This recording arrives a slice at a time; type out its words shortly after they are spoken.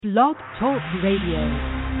Blog Talk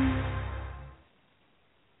Radio.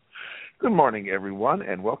 Good morning, everyone,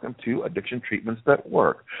 and welcome to Addiction Treatments That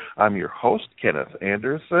Work. I'm your host, Kenneth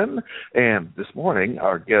Anderson, and this morning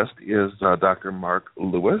our guest is Dr. Marc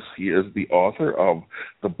Lewis. He is the author of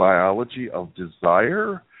The Biology of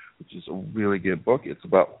Desire, which is a really good book. It's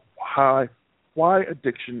about why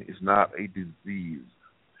addiction is not a disease.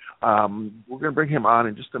 We're going to bring him on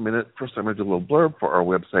in just a minute. First, I'm going to do a little blurb for our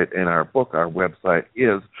website and our book. Our website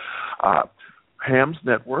is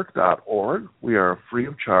hamsnetwork.org. We are free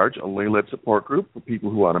of charge, a lay-led support group for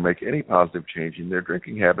people who want to make any positive change in their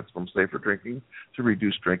drinking habits, from safer drinking to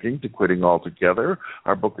reduced drinking to quitting altogether.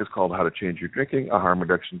 Our book is called How to Change Your Drinking, A Harm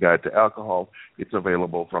Reduction Guide to Alcohol. It's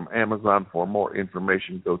available from Amazon. For more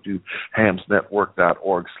information, go to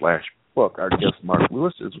hamsnetwork.org/book. Our guest, Marc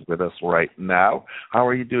Lewis, is with us right now. How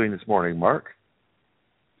are you doing this morning, Marc?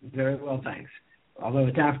 Very well, thanks. Although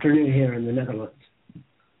it's afternoon here in the Netherlands.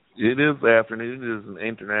 It is afternoon. It is an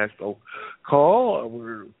international call.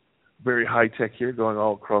 We're very high-tech here, going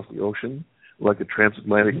all across the ocean like a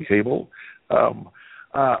transatlantic cable.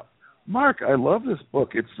 Marc, I love this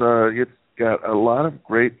book. It's got a lot of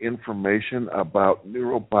great information about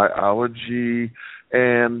neurobiology,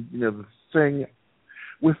 and the thing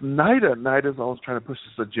with NIDA is always trying to push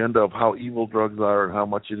this agenda of how evil drugs are and how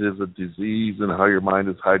much it is a disease and how your mind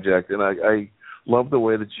is hijacked. And I love the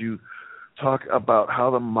way that you talk about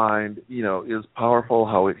how the mind, is powerful,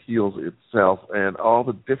 how it heals itself, and all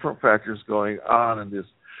the different factors going on in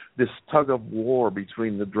this tug of war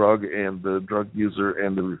between the drug and the drug user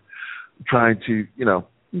and the trying to,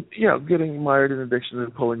 getting mired in addiction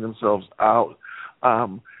and pulling themselves out.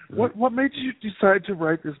 What made you decide to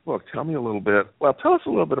write this book? Tell me a little bit. Well, tell us a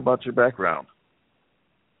little bit about your background.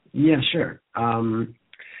 Yeah, sure.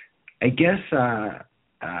 I guess I'll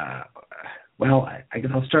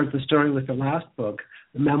start the story with the last book,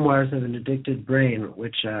 The Memoirs of an Addicted Brain,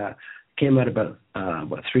 which came out about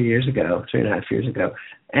 3.5 years ago,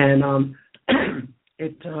 and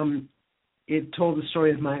it told the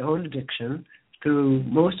story of my own addiction. Through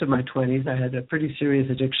most of my 20s, I had a pretty serious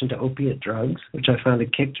addiction to opiate drugs, which I finally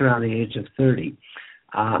kicked around the age of 30.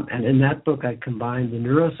 And in that book, I combined the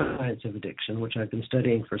neuroscience of addiction, which I've been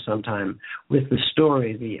studying for some time, with the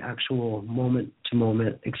story, the actual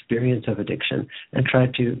moment-to-moment experience of addiction, and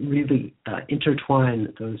tried to really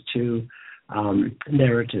intertwine those two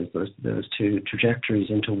narratives, those two trajectories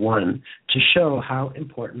into one, to show how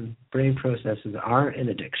important brain processes are in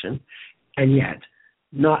addiction, and yet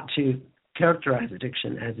not to characterize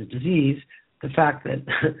addiction as a disease, the fact that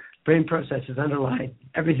brain processes underlie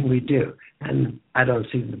everything we do. And I don't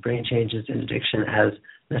see the brain changes in addiction as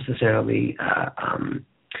necessarily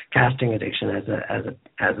casting addiction as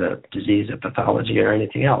a disease, a pathology, or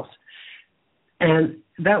anything else. And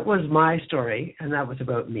that was my story, and that was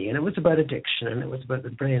about me, and it was about addiction, and it was about the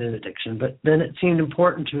brain and addiction. But then it seemed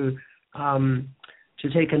important to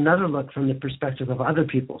take another look from the perspective of other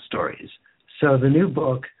people's stories. So the new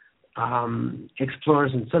book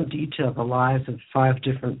explores in some detail the lives of 5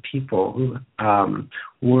 different people who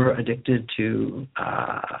were addicted to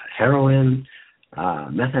heroin,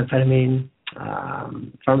 methamphetamine,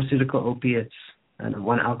 pharmaceutical opiates, and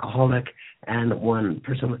 1 alcoholic, and 1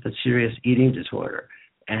 person with a serious eating disorder,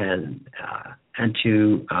 and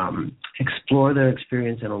to explore their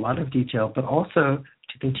experience in a lot of detail, but also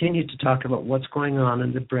to continue to talk about what's going on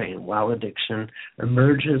in the brain while addiction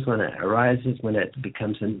emerges, when it arises, when it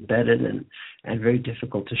becomes embedded and very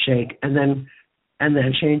difficult to shake, and then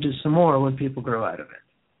changes some more when people grow out of it.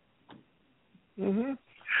 Mm-hmm.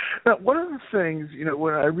 Now, one of the things,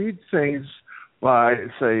 when I read things by,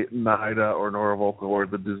 say, NIDA or Neurovocal or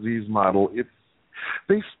the disease model,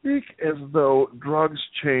 they speak as though drugs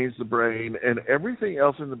change the brain and everything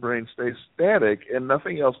else in the brain stays static and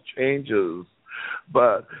nothing else changes.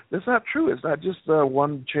 But that's not true. It's not just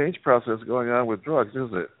one change process going on with drugs,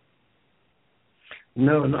 is it?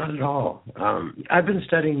 No, not at all. I've been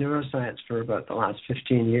studying neuroscience for about the last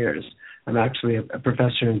 15 years. I'm actually a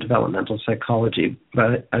professor in developmental psychology,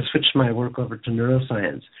 but I switched my work over to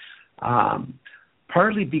neuroscience,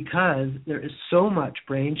 partly because there is so much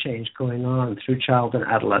brain change going on through child and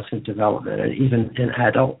adolescent development, and even in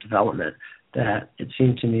adult development, that it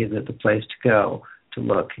seemed to me that the place to go to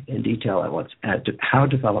look in detail at how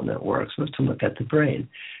development works was to look at the brain.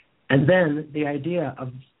 And then the idea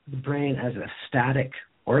of the brain as a static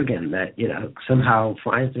organ that, somehow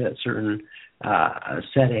finds a certain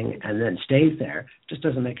setting and then stays there just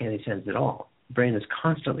doesn't make any sense at all. The brain is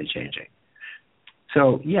constantly changing.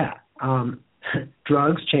 So,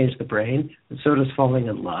 drugs change the brain, and so does falling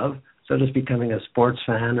in love, So does becoming a sports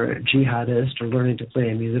fan or a jihadist or learning to play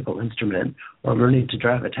a musical instrument or learning to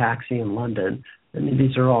drive a taxi in London. I mean,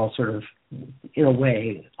 these are all sort of, in a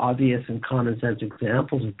way, obvious and common sense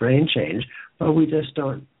examples of brain change, but we just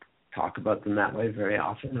don't talk about them that way very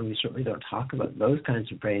often, and we certainly don't talk about those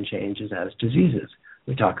kinds of brain changes as diseases.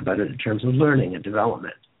 We talk about it in terms of learning and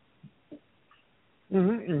development.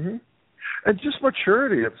 Mm-hmm, mm-hmm. And just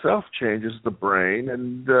maturity itself changes the brain,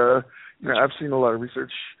 and I've seen a lot of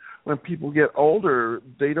research. When people get older,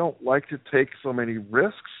 they don't like to take so many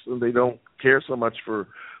risks, and they don't care so much for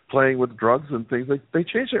playing with drugs and things. They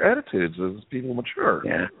change their attitudes as people mature.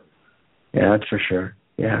 Yeah, that's for sure.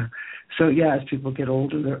 Yeah. So, as people get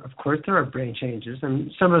older, of course there are brain changes,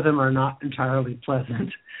 and some of them are not entirely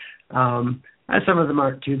pleasant. And some of them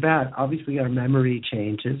aren't too bad. Obviously, our memory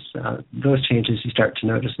changes. Those changes you start to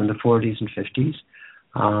notice in the 40s and 50s.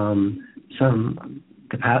 Some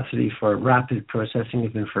capacity for rapid processing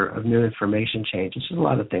of new information changes. There's a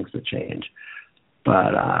lot of things that change.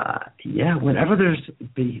 But, whenever there's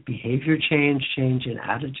behavior change in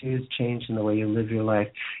attitudes, change in the way you live your life,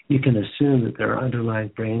 you can assume that there are underlying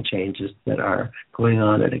brain changes that are going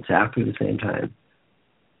on at exactly the same time.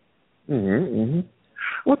 Mm-hmm, mm-hmm.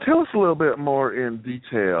 Well, tell us a little bit more in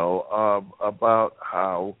detail about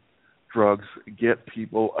how drugs get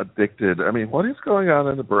people addicted. I mean, what is going on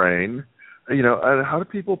in the brain? And how do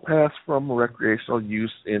people pass from recreational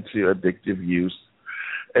use into addictive use?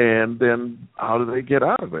 And then how do they get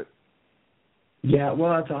out of it? Yeah,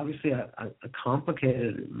 well, it's obviously a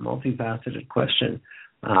complicated, multifaceted question.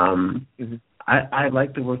 Mm-hmm. I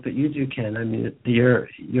like the work that you do, Ken. I mean, your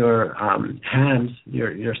HANDS,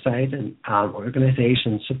 your site and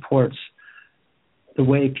organization supports the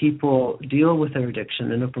way people deal with their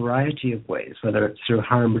addiction in a variety of ways, whether it's through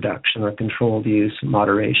harm reduction or controlled use,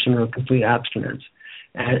 moderation, or complete abstinence.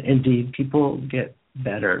 And indeed, people get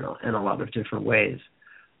better in a lot of different ways.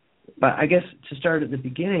 But I guess to start at the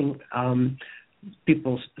beginning,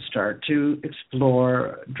 people start to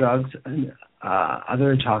explore drugs and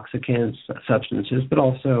other intoxicants, substances, but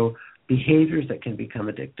also behaviors that can become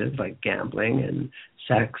addictive, like gambling and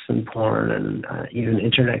sex and porn and even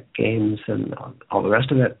internet games and all the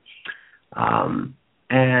rest of it.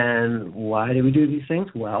 And why do we do these things?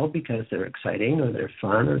 Well, because they're exciting or they're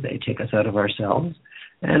fun or they take us out of ourselves.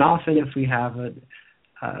 And often if we have a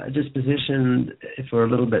disposition, if we're a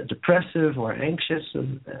little bit depressive or anxious,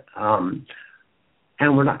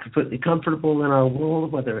 and we're not completely comfortable in our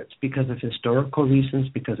world, whether it's because of historical reasons,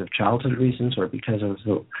 because of childhood reasons, or because of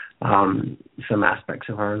some aspects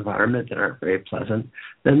of our environment that aren't very pleasant,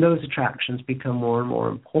 then those attractions become more and more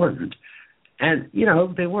important. And,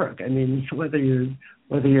 they work. I mean, whether you're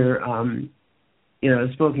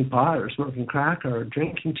smoking pot or smoking crack or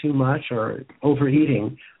drinking too much or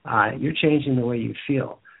overeating, you're changing the way you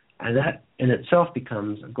feel. And that in itself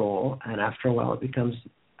becomes a goal, and after a while it becomes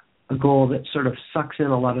a goal that sort of sucks in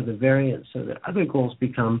a lot of the variance so that other goals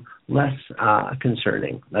become less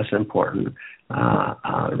concerning, less important,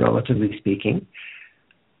 relatively speaking.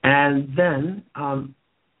 And then,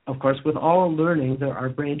 of course, with all learning, there are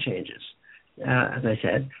brain changes, as I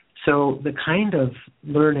said. So the kind of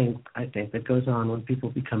learning, I think, that goes on when people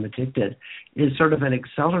become addicted is sort of an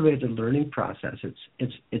accelerated learning process.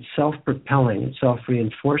 It's self-propelling, it's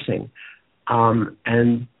self-reinforcing,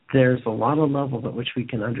 and there's a lot of levels at which we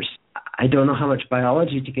can understand. I don't know how much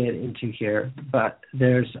biology to get into here, but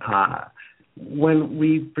there's when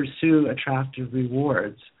we pursue attractive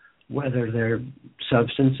rewards, whether they're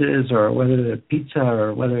substances or whether they're pizza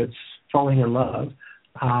or whether it's falling in love,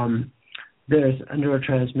 there's a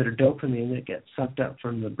neurotransmitter dopamine that gets sucked up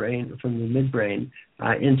from the brain, from the midbrain,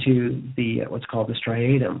 into the what's called the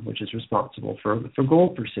striatum, which is responsible for goal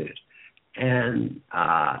pursuit, and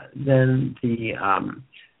then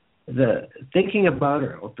the thinking about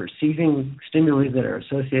or perceiving stimuli that are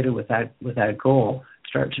associated with that goal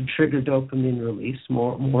start to trigger dopamine release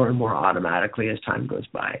more and more automatically as time goes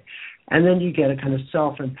by. And then you get a kind of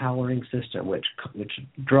self-empowering system which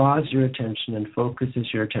draws your attention and focuses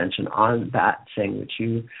your attention on that thing which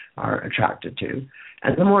you are attracted to.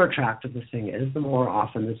 And the more attractive the thing is, the more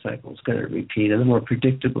often the cycle is going to repeat, and the more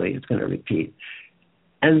predictably it's going to repeat.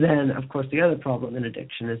 And then, of course, the other problem in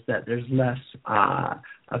addiction is that there's less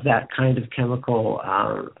of that kind of chemical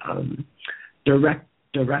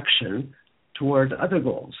direction toward other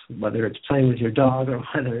goals, whether it's playing with your dog or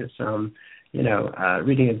whether it's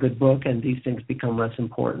reading a good book, and these things become less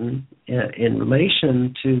important in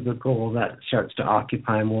relation to the goal that starts to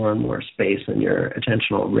occupy more and more space in your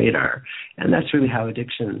attentional radar. And that's really how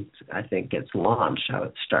addiction, I think, gets launched, how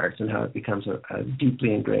it starts and how it becomes a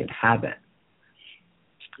deeply ingrained habit.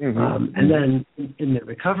 And then in the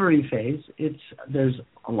recovery phase, there's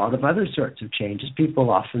a lot of other sorts of changes. People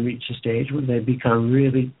often reach a stage where they become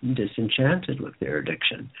really disenchanted with their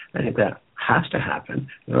addiction. I think that has to happen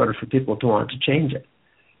in order for people to want to change it.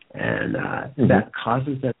 And that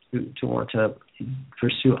causes them to want to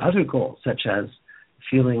pursue other goals, such as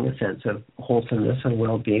feeling a sense of wholesomeness and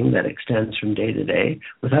well-being that extends from day to day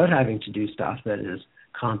without having to do stuff that is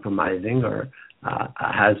compromising or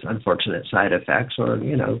has unfortunate side effects or,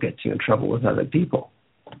 gets you in trouble with other people.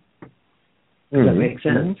 Does that make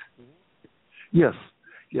sense? Yes.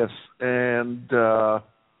 And,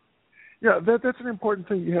 that's an important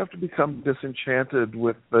thing. You have to become disenchanted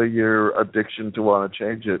with your addiction to want to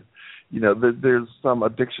change it. There's some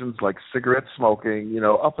addictions like cigarette smoking,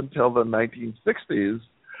 up until the 1960s,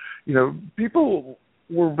 people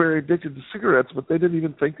were very addicted to cigarettes, but they didn't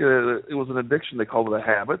even think it was an addiction. They called it a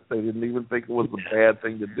habit. They didn't even think it was a bad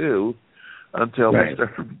thing to do until they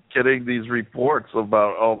started getting these reports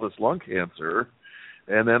about all this lung cancer.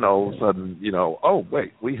 And then all of a sudden, oh,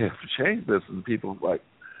 wait, we have to change this. And people were like,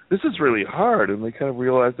 this is really hard. And they kind of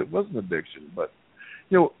realized it was an addiction. But,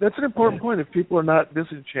 that's an important point. If people are not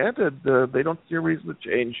disenchanted, they don't see a reason to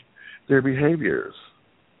change their behaviors.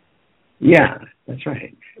 Yeah, that's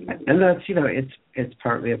right. And that's, it's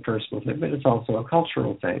partly a personal thing, but it's also a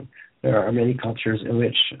cultural thing. There are many cultures in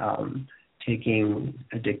which taking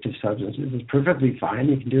addictive substances is perfectly fine.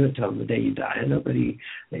 You can do it till the day you die, and nobody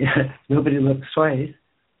looks twice.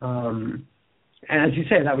 And as you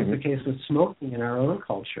say, that was the case with smoking in our own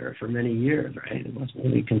culture for many years, right? It wasn't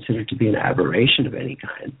really considered to be an aberration of any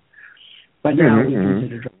kind. But now we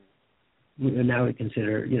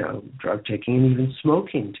consider drug taking and even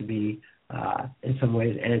smoking to be in some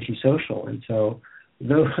ways antisocial. And so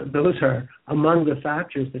those are among the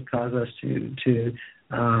factors that cause us to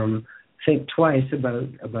think twice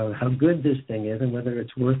about how good this thing is and whether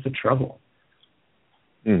it's worth the trouble.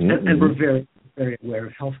 And we're very, very aware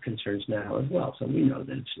of health concerns now as well. So we know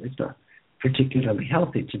that it's not particularly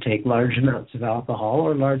healthy to take large amounts of alcohol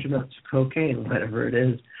or large amounts of cocaine, whatever it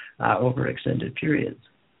is, over extended periods.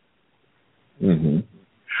 I'm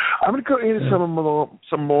going to go into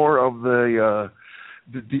some more of the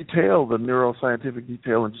detail, the neuroscientific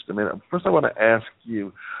detail, in just a minute. First, I want to ask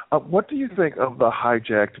you, what do you think of the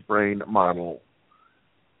hijacked brain model?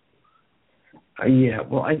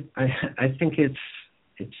 Well, I think it's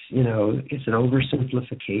an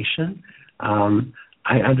oversimplification.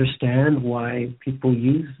 I understand why people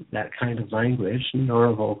use that kind of language,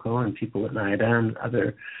 Neurovoco and people at NIDA and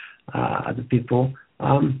other people.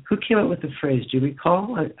 Who came up with the phrase? Do you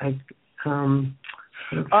recall? 15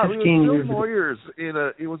 it was Bill Moyers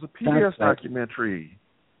it was a PBS documentary.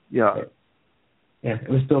 Yeah, it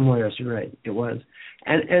was Bill Moyers. You're right. It was,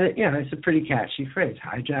 and it's a pretty catchy phrase.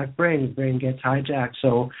 Hijacked brain. The brain gets hijacked.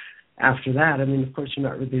 So after that, of course, you're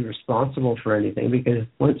not really responsible for anything because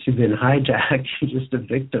once you've been hijacked, you're just a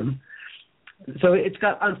victim. So it's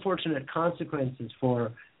got unfortunate consequences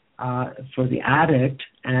for the addict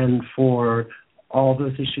and for all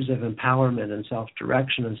those issues of empowerment and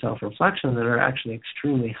self-direction and self-reflection that are actually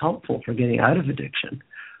extremely helpful for getting out of addiction.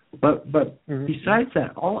 But besides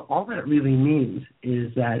that, all that really means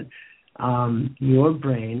is that your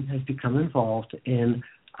brain has become involved in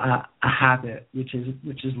a habit which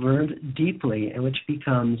is learned deeply and which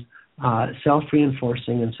becomes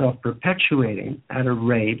self-reinforcing and self-perpetuating at a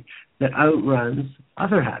rate that outruns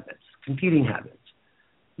other habits, competing habits.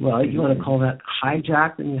 Well, you want to call that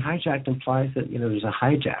hijacked? Hijacked implies that, there's a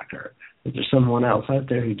hijacker, that there's someone else out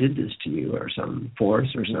there who did this to you or some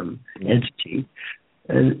force or some entity.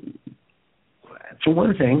 And for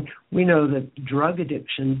one thing, we know that drug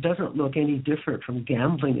addiction doesn't look any different from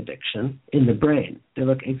gambling addiction in the brain. They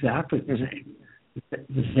look exactly the same.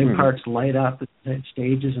 The same parts light up at the same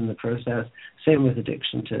stages in the process. Same with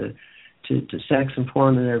addiction to sex and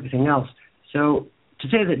porn and everything else. So to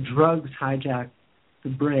say that drugs hijack the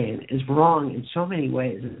brain is wrong in so many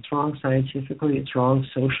ways. It's wrong scientifically. It's wrong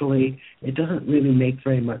socially. It doesn't really make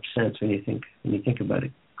very much sense when you think about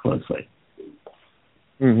it closely.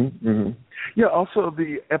 Yeah, also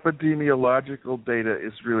the epidemiological data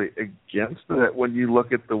is really against that when you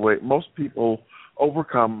look at the way most people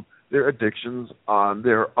overcome their addictions on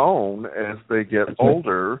their own as they get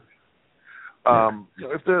older.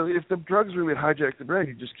 If the drugs really hijack the brain,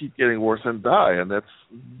 you just keep getting worse and die, and that's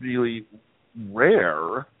really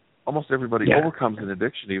rare. Almost everybody overcomes an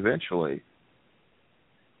addiction eventually.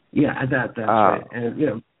 Yeah, that's right.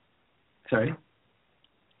 And sorry.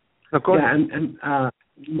 No, go ahead. And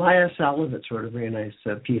Maya Salovic wrote a very nice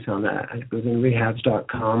piece on that. It was in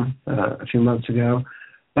rehabs.com a few months ago.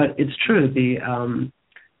 But it's true.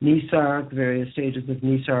 NISARC, various stages of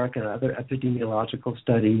NISARC and other epidemiological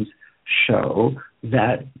studies show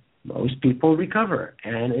that most people recover,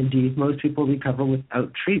 and indeed most people recover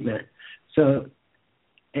without treatment. So,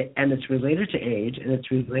 and it's related to age and it's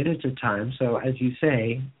related to time. So as you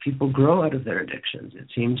say, people grow out of their addictions. It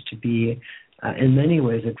seems to be in many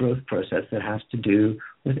ways a growth process that has to do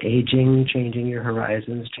with aging, changing your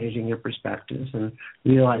horizons, changing your perspectives, and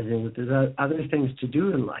realizing that there's other things to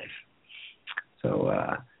do in life.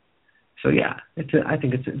 So yeah, I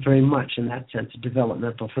think it's very much in that sense a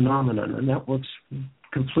developmental phenomenon, and that works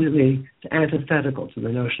completely antithetical to the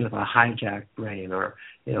notion of a hijacked brain or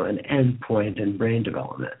an endpoint in brain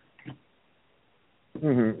development.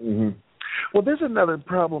 Mm-hmm, mm-hmm. Well, there's another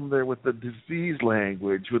problem there with the disease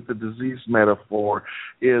language, with the disease metaphor,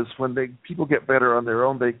 is when people get better on their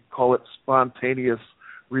own, they call it spontaneous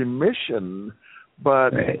remission.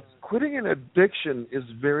 But right. Quitting an addiction is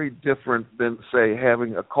very different than, say,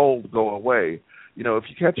 having a cold go away. If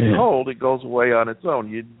you catch a cold, it goes away on its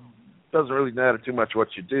own. It doesn't really matter too much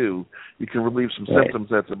what you do. You can relieve some symptoms,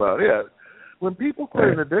 that's about it. When people quit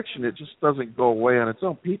an addiction, it just doesn't go away on its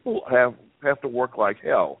own. People have to work like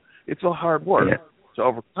hell. It's a hard work to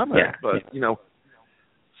overcome it, but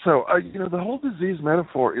so the whole disease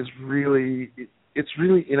metaphor is really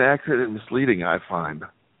inaccurate and misleading, I find.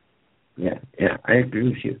 Yeah, I agree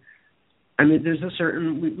with you. I mean, there's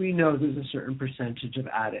we know there's a certain percentage of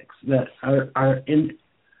addicts that are in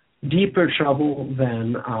deeper trouble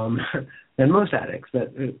than most addicts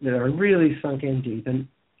that are really sunk in deep, and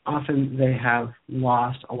often they have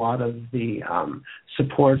lost a lot of the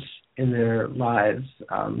supports in their lives,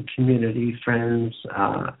 community, friends,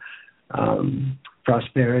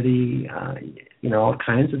 prosperity, all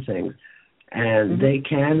kinds of things. And they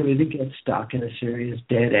can really get stuck in a serious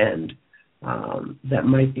dead end that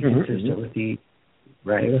might be consistent with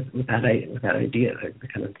with that idea, the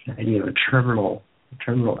kind of idea of a terminal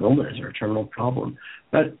illness or a terminal problem.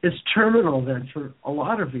 But it's terminal then for a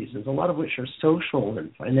lot of reasons, a lot of which are social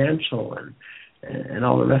and financial and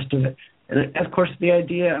all the rest of it. And of course, the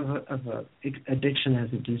idea of addiction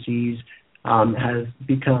as a disease has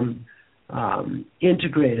become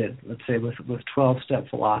integrated, let's say, with 12-step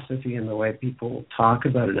philosophy and the way people talk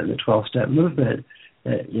about it in the 12-step movement.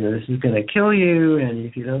 That this is going to kill you, and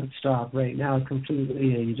if you don't stop right now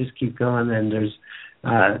completely, and you just keep going, then there's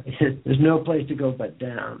no place to go but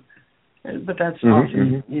down. But that's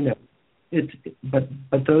often,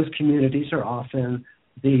 but those communities are often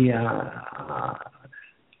the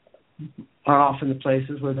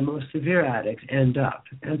places where the most severe addicts end up.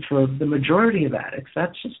 And for the majority of addicts,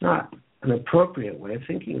 that's just not an appropriate way of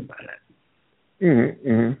thinking about it.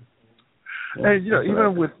 Mm-hmm. And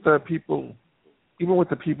even with the people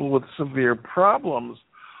with severe problems,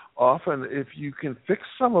 often if you can fix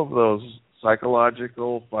some of those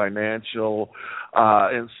psychological, financial,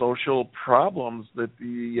 and social problems that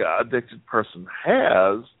the addicted person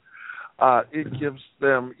has, it gives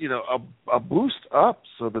them, a boost up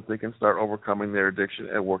so that they can start overcoming their addiction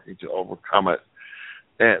and working to overcome it.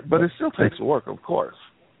 But it still takes work, of course.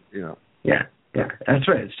 Yeah, that's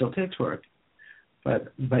right. It still takes work.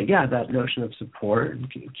 But yeah, that notion of support and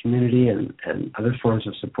community and other forms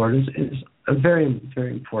of support is a very,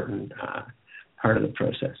 very important part of the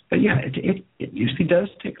process. But yeah, it usually does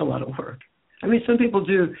take a lot of work. I mean, some people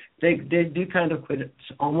do. They do kind of quit it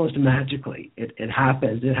almost magically. It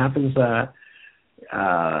happens. It happens.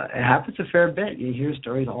 It happens a fair bit. You hear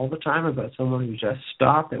stories all the time about someone who just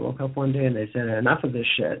stopped. They woke up one day and they said, "Enough of this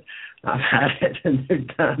shit. I've had it," and they're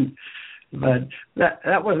done. But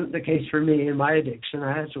that wasn't the case for me in my addiction.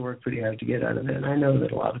 I had to work pretty hard to get out of it, and I know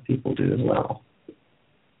that a lot of people do as well.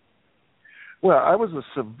 Well, I was a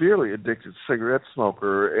severely addicted cigarette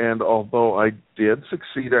smoker, and although I did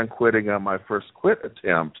succeed on quitting on my first quit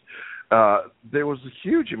attempt, there was a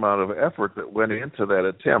huge amount of effort that went into that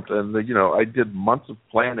attempt, and I did months of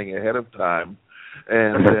planning ahead of time,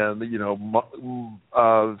 and then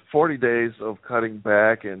 40 days of cutting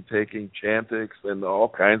back and taking Chantix and all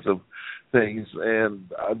kinds of things, and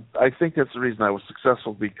I think that's the reason I was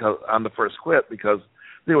successful on the first quit, because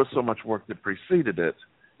there was so much work that preceded it.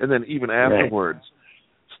 And then even afterwards,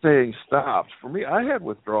 staying stopped. For me, I had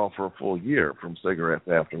withdrawal for a full year from cigarettes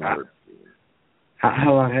afterwards.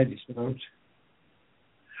 How long had you smoked?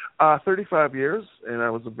 35 years, and I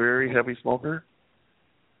was a very heavy smoker.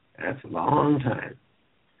 That's a long time.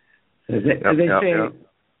 So they say,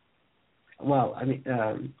 well, I mean,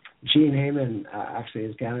 Gene Heyman actually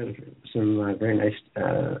has gathered some very nice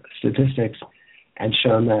statistics and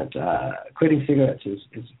shown that quitting cigarettes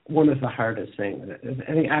is one of the hardest things.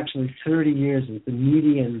 I think actually 30 years is the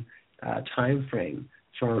median time frame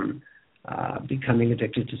from becoming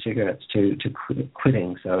addicted to cigarettes to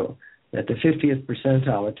quitting. So at the 50th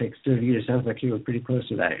percentile, it takes 30 years. Sounds like you were pretty close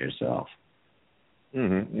to that yourself.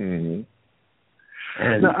 Mm-hmm. Mm-hmm.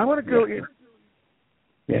 And now I want to go in.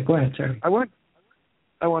 Yeah, go ahead, sir. I want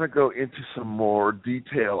to go into some more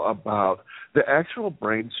detail about the actual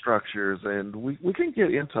brain structures, and we can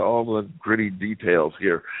get into all the gritty details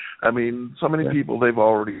here. I mean, so many people, they've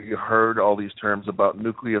already heard all these terms about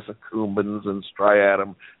nucleus accumbens and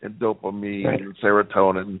striatum and dopamine and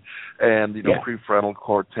serotonin and, prefrontal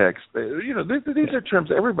cortex. These are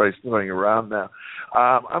terms everybody's throwing around now.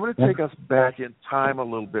 I'm going to take us back in time a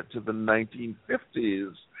little bit to the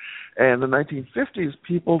 1950s. And in the 1950s,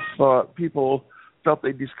 people felt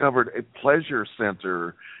they discovered a pleasure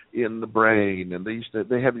center in the brain, and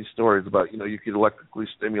they had these stories about, you could electrically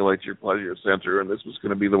stimulate your pleasure center, and this was going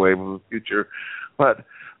to be the wave of the future. But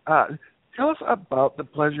tell us about the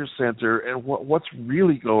pleasure center and what's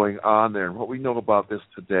really going on there and what we know about this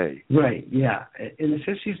today. Right, yeah. In the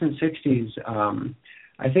 50s and 60s,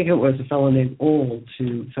 I think it was a fellow named Olds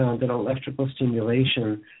who found that electrical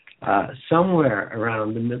stimulation somewhere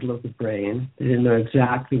around the middle of the brain. They didn't know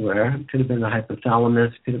exactly where. It could have been the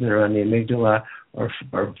hypothalamus, could have been around the amygdala, or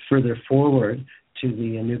further forward to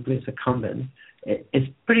the nucleus accumbens. It's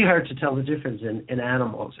pretty hard to tell the difference in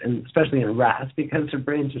animals, and especially in rats, because their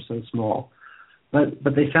brains are so small. But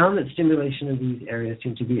they found that stimulation in these areas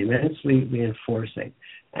seemed to be immensely reinforcing.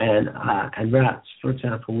 And rats, for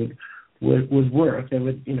example, would work. They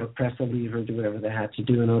would, press a lever, do whatever they had to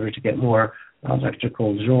do in order to get more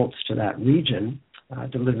electrical jolts to that region,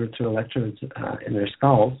 delivered through electrodes in their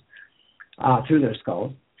skulls, through their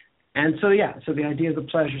skulls. And so the idea of the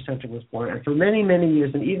pleasure center was born. And for many, many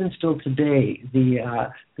years, and even still today, the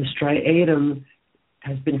striatum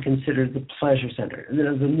has been considered the pleasure center. And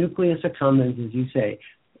then the nucleus accumbens, as you say,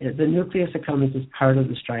 the nucleus accumbens is part of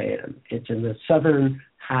the striatum. It's in the southern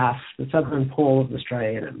half, the southern pole of the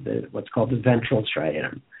striatum, what's called the ventral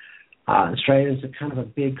striatum. The striatum is a kind of a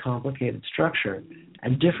big, complicated structure,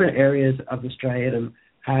 and different areas of the striatum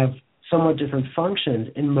have somewhat different functions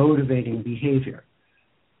in motivating behavior.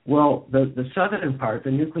 Well, the southern part, the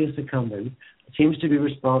nucleus accumbens, seems to be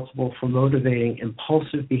responsible for motivating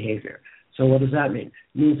impulsive behavior. So what does that mean?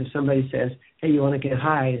 It means if somebody says, hey, you want to get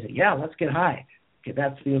high? You say, yeah, let's get high. Okay,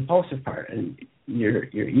 that's the impulsive part. And you're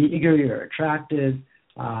eager, you're attracted.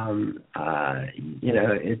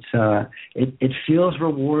 It feels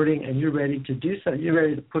rewarding, and you're ready to do something. You're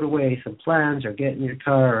ready to put away some plans or get in your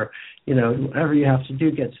car, or whatever you have to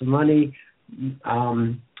do, get some money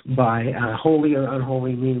by holy or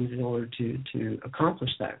unholy means in order to accomplish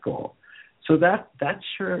that goal. So that's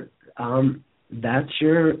your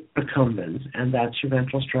accumbens, and that's your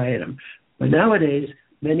ventral striatum. But nowadays,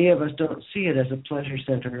 many of us don't see it as a pleasure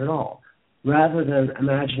center at all. Rather than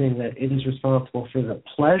imagining that it is responsible for the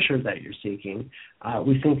pleasure that you're seeking,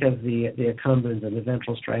 we think of the accumbens and the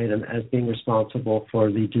ventral striatum as being responsible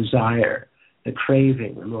for the desire, the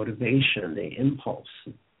craving, the motivation, the impulse,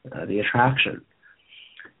 the attraction.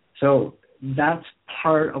 So that's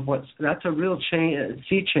part of that's a real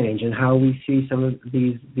sea change in how we see some of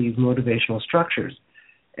these motivational structures.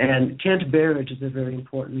 And Kent Berridge is a very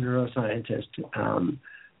important neuroscientist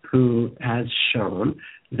who has shown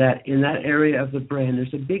that in that area of the brain,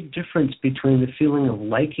 there's a big difference between the feeling of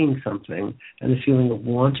liking something and the feeling of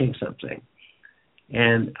wanting something.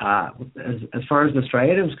 And as far as the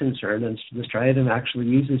striatum is concerned, and the striatum actually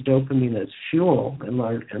uses dopamine as fuel in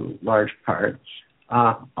large part,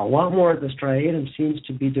 a lot more of the striatum seems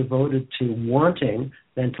to be devoted to wanting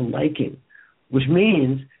than to liking, which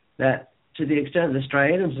means that to the extent the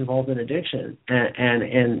striatum is involved in addiction,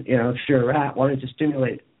 and if you're a rat wanting to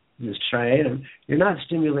stimulate the striatum, you're not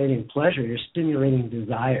stimulating pleasure, you're stimulating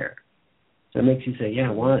desire. So it makes you say, yeah,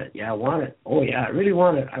 I want it. Yeah, I want it. Oh, yeah, I really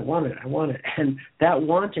want it. I want it. I want it. And that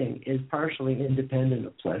wanting is partially independent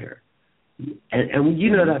of pleasure. And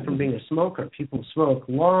you know that from being a smoker. People smoke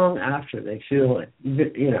long after they feel,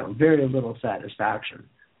 very little satisfaction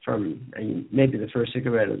from, maybe the first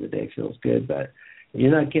cigarette of the day feels good, but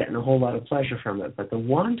you're not getting a whole lot of pleasure from it. But the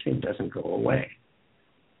wanting doesn't go away.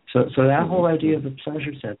 So that whole idea of the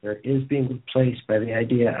pleasure center is being replaced by the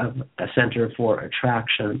idea of a center for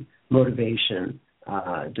attraction, motivation,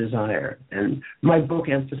 desire. And my book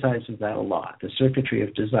emphasizes that a lot, the circuitry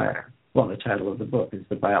of desire. Well, the title of the book is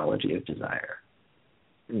The Biology of Desire.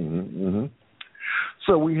 Mm-hmm.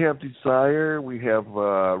 So we have desire, we have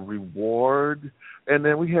reward, and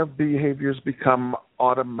then we have behaviors become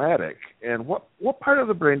automatic. And what part of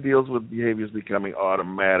the brain deals with behaviors becoming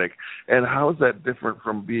automatic, and how is that different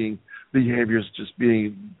from behaviors just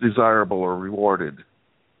being desirable or rewarded?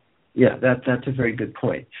 Yeah, that's a very good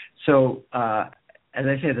point. So, as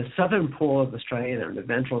I say, the southern pole of the striatum, the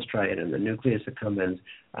ventral striatum, the nucleus accumbens,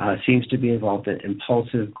 seems to be involved in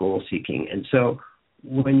impulsive goal seeking. And so,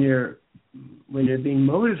 when you're being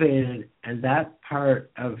motivated and that part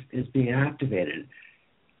is being activated,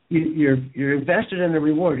 you're invested in the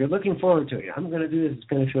reward. You're looking forward to it. I'm going to do this. It's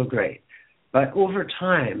going to feel great. But over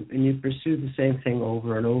time, and you pursue the same thing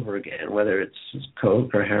over and over again, whether it's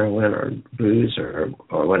coke or heroin or booze or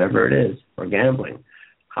whatever it is, or gambling,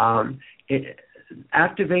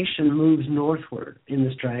 activation moves northward in the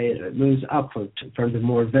striatum. It moves upward from the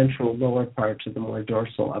more ventral lower part to the more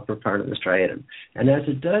dorsal upper part of the striatum. And as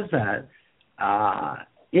it does that,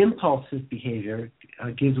 impulsive behavior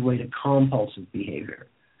gives way to compulsive behavior,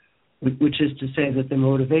 which is to say that the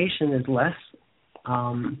motivation is less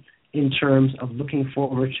in terms of looking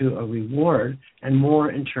forward to a reward and more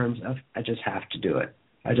in terms of, I just have to do it.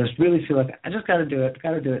 I just really feel like I just got to do it,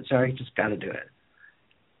 sorry, just got to do it.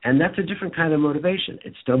 And that's a different kind of motivation.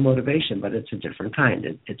 It's still motivation, but it's a different kind.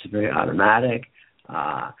 It's very automatic,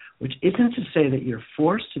 which isn't to say that you're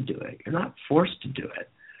forced to do it. You're not forced to do it.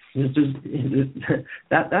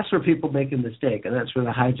 That's where people make a mistake, and that's where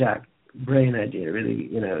the hijack brain idea really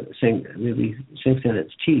sinks in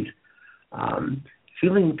its teeth.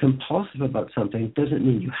 Feeling compulsive about something doesn't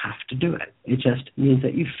mean you have to do it. It just means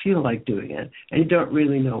that you feel like doing it, and you don't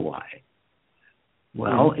really know why.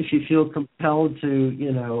 Well, if you feel compelled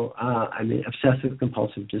to, obsessive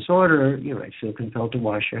compulsive disorder, you might feel compelled to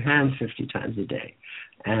wash your hands 50 times a day.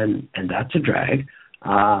 And that's a drag,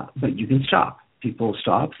 but you can stop. People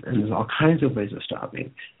stop, and there's all kinds of ways of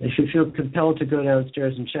stopping. If you feel compelled to go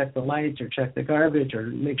downstairs and check the lights or check the garbage or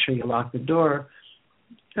make sure you lock the door,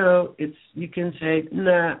 so you can say,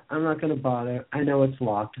 nah, I'm not going to bother. I know it's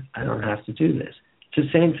locked. I don't have to do this. It's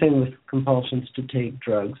the same thing with compulsions to take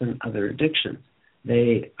drugs and other addictions.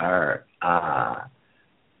 They are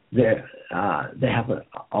they have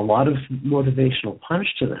a lot of motivational punch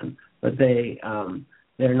to them, but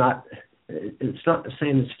they're not. It's not the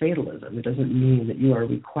same as fatalism. It doesn't mean that you are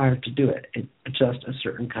required to do it. It's just a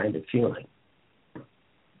certain kind of feeling.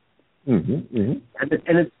 Mm-hmm, mm-hmm.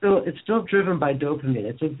 And it's still driven by dopamine.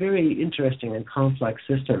 It's a very interesting and complex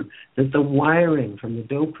system. That the wiring from the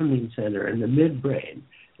dopamine center in the midbrain,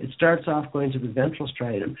 it starts off going to the ventral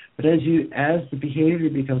striatum, but as the behavior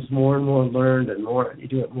becomes more and more learned and more, you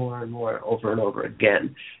do it more and more over and over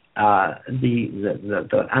again,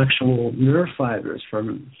 the actual nerve fibers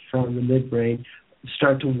from the midbrain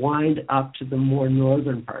start to wind up to the more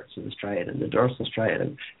northern parts of the striatum, the dorsal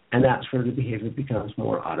striatum, and that's where the behavior becomes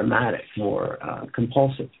more automatic, more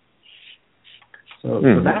compulsive. So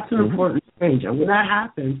that's an important change. And when that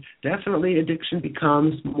happens, definitely addiction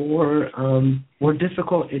becomes more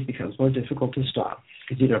difficult. It becomes more difficult to stop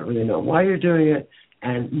because you don't really know why you're doing it,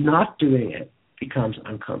 and not doing it becomes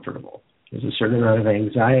uncomfortable. There's a certain amount of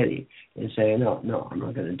anxiety in saying, no, I'm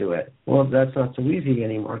not going to do it. Well, that's not so easy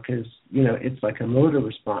anymore because, it's like a motor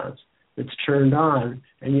response that's turned on,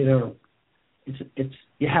 and you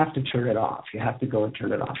have to turn it off. You have to go and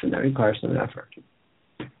turn it off, and that requires some effort.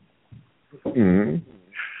 Mm-hmm.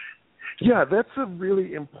 Yeah, that's a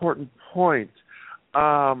really important point.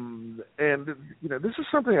 And, this is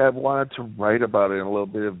something I wanted to write about in a little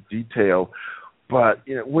bit of detail. But,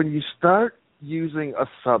 when you start using a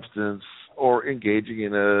substance or engaging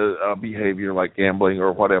in a behavior like gambling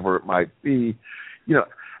or whatever it might be,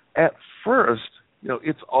 at first,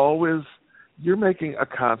 it's always you're making a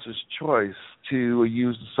conscious choice to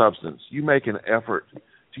use the substance. You make an effort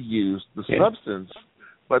to use the substance,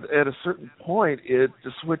 but at a certain point, it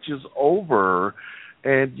just switches over,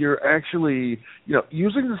 and you're actually,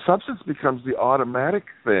 using the substance becomes the automatic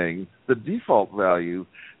thing, the default value,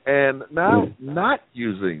 and now not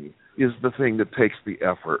using is the thing that takes the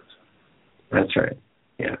effort. That's right.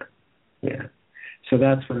 Yeah. So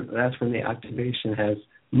that's when the activation has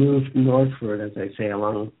moved northward, as I say,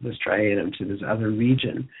 along the striatum to this other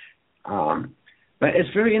region. But it's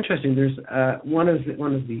very interesting. There's one of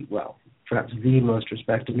the perhaps the most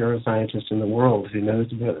respected neuroscientist in the world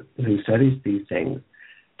who studies these things,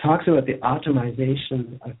 talks about the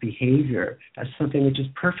optimization of behavior as something which is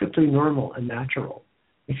perfectly normal and natural.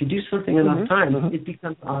 If you do something enough times, it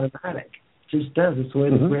becomes automatic. It just does. It's the way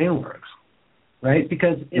the brain works, right?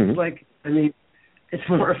 Because it's it's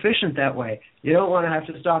more efficient that way. You don't want to have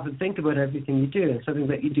to stop and think about everything you do. And something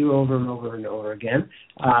that you do over and over and over again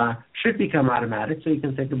should become automatic, so you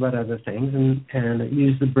can think about other things and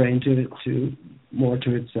use the brain to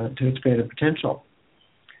its greater potential.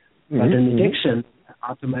 But in addiction,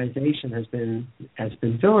 optimization has been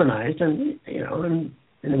villainized, and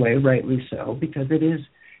in a way rightly so, because it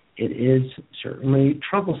it is certainly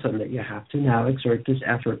troublesome that you have to now exert this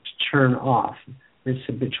effort to turn off this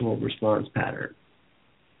habitual response pattern.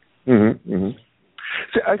 Mm-hmm. Mm-hmm.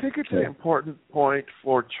 So I think it's an important point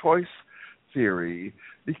for choice theory,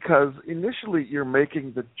 because initially you're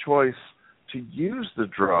making the choice to use the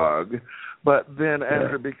drug, but then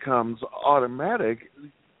after it becomes automatic,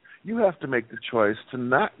 you have to make the choice to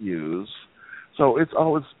not use. So it's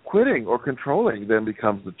always quitting or controlling then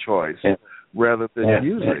becomes the choice rather than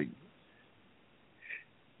using.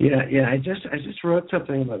 Yeah. I just wrote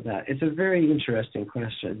something about that. It's a very interesting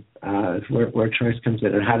question, where choice comes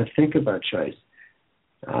in and how to think about choice.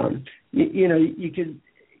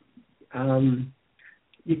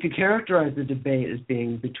 You could characterize the debate as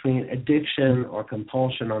being between addiction or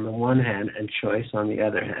compulsion on the one hand and choice on the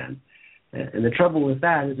other hand. And the trouble with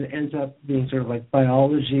that is it ends up being sort of like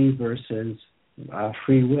biology versus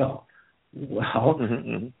free will. Well,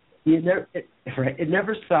 it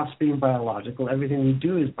never stops being biological. Everything we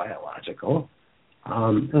do is biological.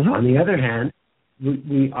 On the other hand,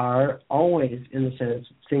 we are always, in a sense,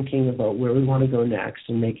 thinking about where we want to go next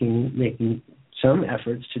and making some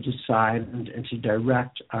efforts to decide and to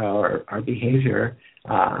direct our behavior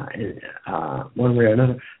one way or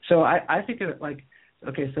another. So I think of it like,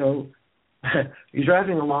 okay, so you're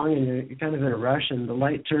driving along and you're kind of in a rush, and the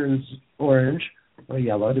light turns orange or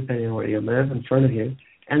yellow, depending on where you live, in front of you,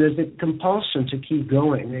 and there's a compulsion to keep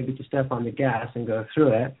going, maybe to step on the gas and go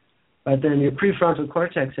through it. But then your prefrontal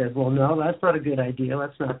cortex says, well, no, that's not a good idea.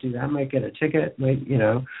 Let's not do that. Might get a ticket. Might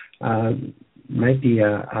be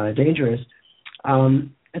dangerous.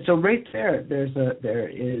 And so right there, there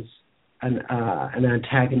is an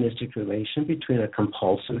antagonistic relation between a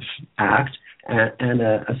compulsive act and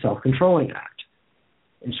a self-controlling act.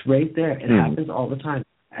 It's right there. It happens all the time.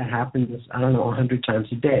 It happens, 100 times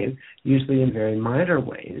a day, usually in very minor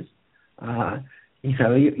ways. You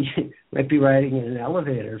might be riding in an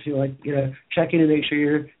elevator, feel like, checking to make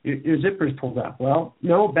sure your zipper's pulled up. Well,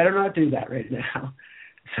 no, better not do that right now.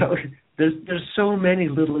 So there's so many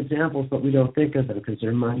little examples, but we don't think of them because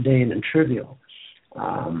they're mundane and trivial.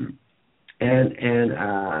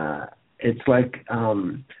 It's like,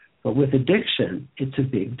 but with addiction, it's a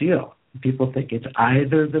big deal. People think it's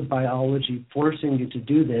either the biology forcing you to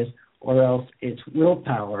do this, or else it's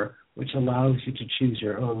willpower, which allows you to choose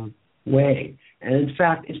your own way. And in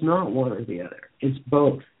fact, it's not one or the other. It's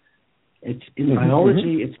both. It's in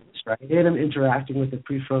biology, it's striatum interacting with the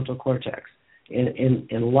prefrontal cortex.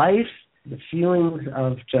 In life, the feelings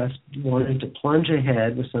of just wanting to plunge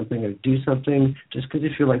ahead with something or do something just because you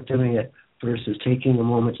feel like doing it versus taking a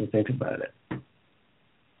moment to think about it.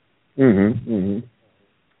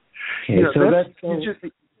 Okay,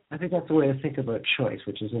 I think that's the way to think about choice,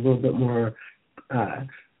 which is a little bit more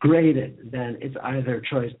graded than it's either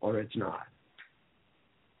choice or it's not.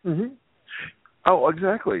 Oh,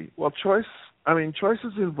 exactly. Well, choice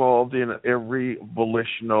is involved in every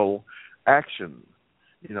volitional action.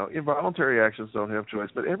 Involuntary actions don't have choice,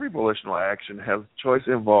 but every volitional action has choice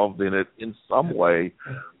involved in it in some way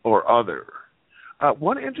or other.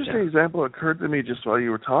 One interesting example occurred to me just while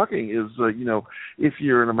you were talking is, if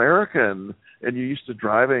you're an American and you're used to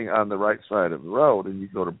driving on the right side of the road and you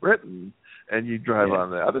go to Britain and you drive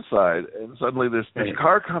on the other side and suddenly there's this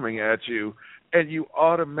car coming at you and you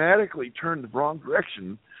automatically turn the wrong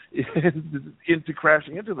direction into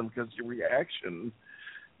crashing into them because your reaction,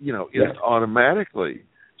 is automatically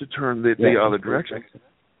to turn the other direction.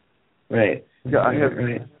 Right. Yeah, I have.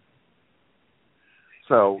 Right.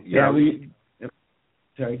 So,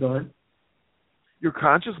 Sorry, go on. Your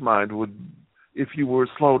conscious mind would, if you were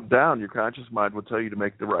slowed down, your conscious mind would tell you to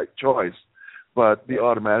make the right choice, but the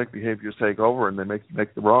automatic behaviors take over and they make you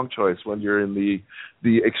make the wrong choice when you're in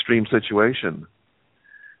the extreme situation.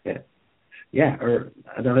 Yeah. Or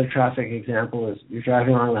another traffic example is you're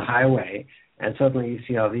driving along the highway and suddenly you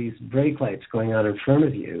see all these brake lights going on in front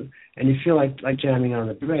of you, and you feel like jamming on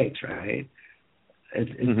the brakes, right?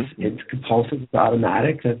 It's compulsive, it's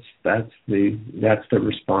automatic. That's the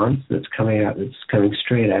response that's coming out. It's coming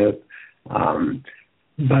straight out.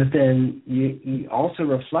 But then you also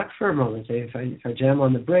reflect for a moment. Say, if I jam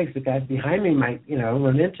on the brakes, the guy behind me might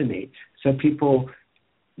run into me. So people.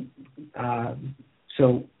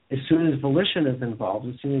 So as soon as volition is involved,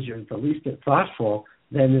 as soon as you're the least bit thoughtful,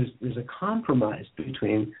 then there's a compromise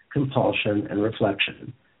between compulsion and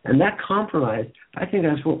reflection. And that compromise, I think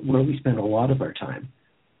that's where we spend a lot of our time.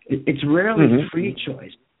 It's rarely free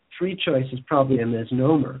choice. Free choice is probably a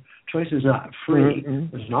misnomer. Choice is not free.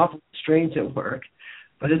 There's an awful restraints at work,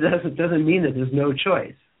 but it doesn't mean that there's no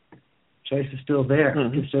choice. Choice is still there.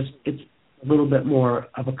 It's a little bit more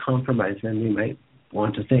of a compromise than we might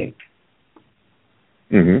want to think.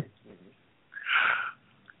 Mm-hmm.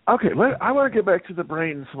 Okay, I want to get back to the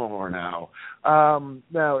brain some more now.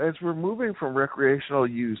 Now, as we're moving from recreational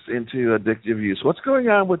use into addictive use, what's going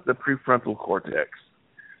on with the prefrontal cortex?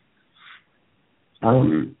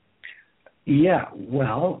 Nora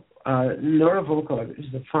Volkov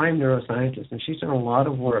is a fine neuroscientist, and she's done a lot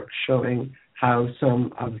of work showing how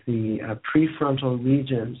some of the prefrontal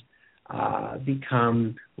regions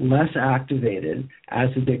become less activated as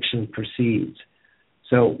addiction proceeds.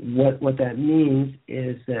 So what that means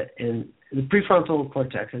is that in the prefrontal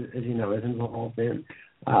cortex, as you know, is involved in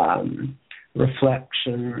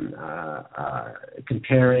reflection,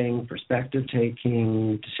 comparing, perspective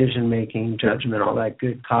taking, decision making, judgment, all that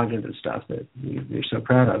good cognitive stuff that you're so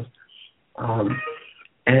proud of.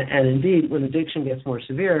 And indeed, when addiction gets more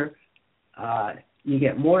severe, you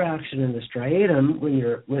get more action in the striatum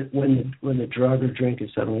when the drug or drink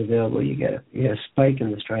is suddenly available. You get a spike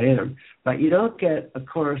in the striatum, but you don't get a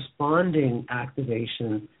corresponding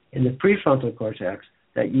activation in the prefrontal cortex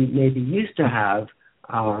that you maybe used to have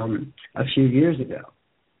a few years ago.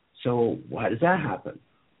 So why does that happen?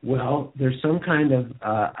 Well, there's some kind of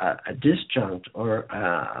a disjunct or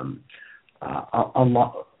a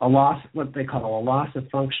loss, what they call a loss of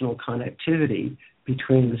functional connectivity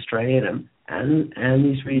between the striatum and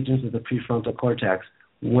these regions of the prefrontal cortex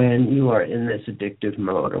when you are in this addictive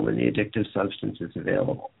mode or when the addictive substance is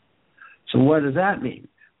available. So what does that mean?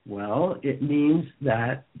 Well, it means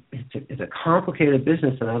that it's a complicated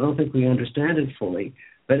business, and I don't think we understand it fully,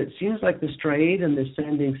 but it seems like the striatum is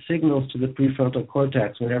sending signals to the prefrontal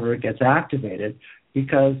cortex whenever it gets activated,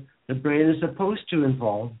 because the brain is supposed to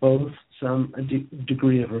involve both some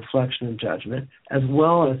degree of reflection and judgment as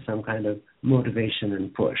well as some kind of motivation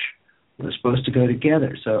and push. They're supposed to go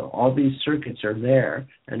together. So all these circuits are there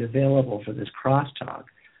and available for this crosstalk.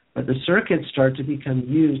 But the circuits start to become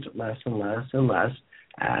used less and less and less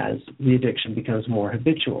as the addiction becomes more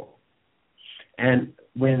habitual. And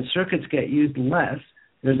when circuits get used less,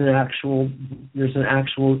 there's an actual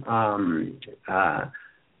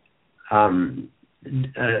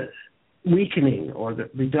weakening or the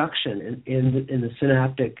reduction in the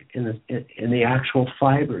synaptic in the actual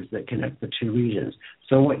fibers that connect the two regions.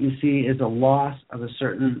 So what you see is a loss of a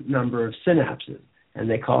certain number of synapses, and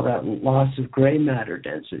they call that loss of gray matter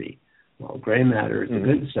density. Well, gray matter is the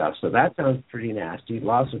good stuff, so that sounds pretty nasty.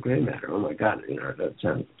 Loss of gray matter. Oh my God, that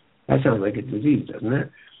sounds like a disease, doesn't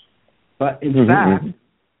it? But in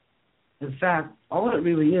fact, all it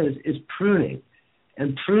really is pruning.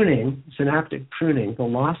 And pruning, synaptic pruning, the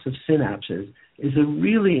loss of synapses, is a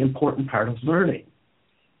really important part of learning.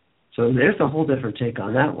 So there's a whole different take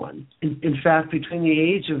on that one. In fact, between the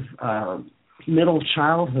age of middle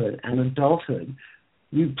childhood and adulthood,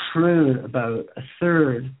 you prune about a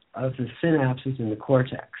third of the synapses in the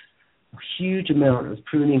cortex. A huge amount of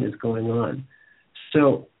pruning is going on.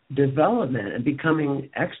 So development and becoming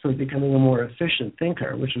expert, becoming a more efficient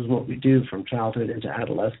thinker, which is what we do from childhood into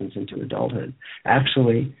adolescence into adulthood,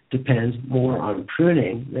 actually depends more on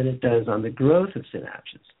pruning than it does on the growth of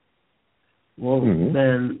synapses. Well,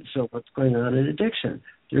 then, so what's going on in addiction?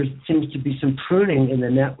 There seems to be some pruning in the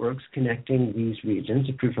networks connecting these regions,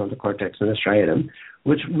 the prefrontal cortex and the striatum,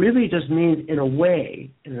 which really just means, in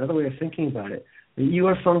another way of thinking about it, that you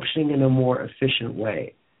are functioning in a more efficient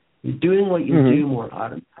way. You're doing what you do more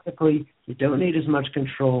automatically. You don't need as much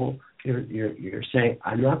control. You're saying,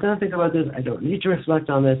 I'm not going to think about this. I don't need to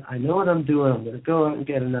reflect on this. I know what I'm doing. I'm going to go out and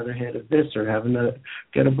get another hit of this or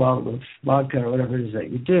get a bottle of vodka or whatever it is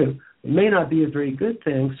that you do. It may not be a very good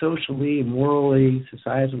thing socially, morally,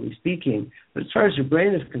 societally speaking, but as far as your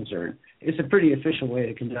brain is concerned, it's a pretty efficient way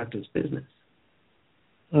to conduct its business.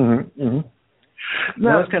 Now,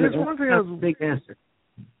 that's kind of a big answer.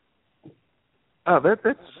 Oh,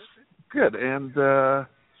 that's good. And,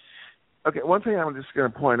 okay, one thing I'm just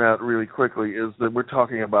going to point out really quickly is that we're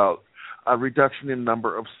talking about a reduction in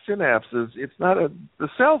number of synapses. It's not the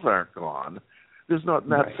cells aren't gone. There's not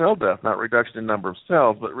cell death, not reduction in number of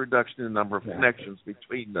cells, but reduction in number of connections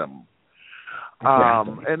between them.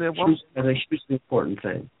 Exactly. And then that's a hugely important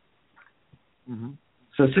thing.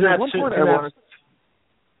 So synapses.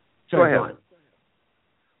 Go ahead.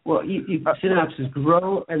 Well, synapses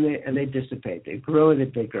grow and they dissipate. They grow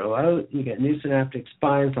and they grow out. You get new synaptic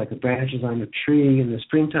spines like the branches on a tree in the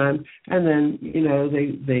springtime, and then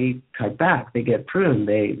they cut back. They get pruned.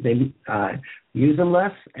 They use them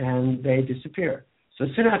less and they disappear. So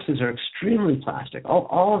synapses are extremely plastic.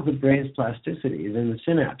 All of the brain's plasticity is in the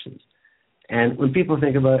synapses. And when people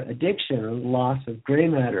think about addiction or loss of gray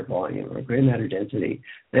matter volume or gray matter density,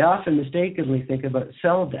 they often mistakenly think about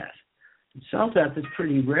cell death. Cell death is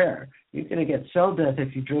pretty rare. You're going to get cell death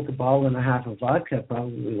if you drink a bottle and a half of vodka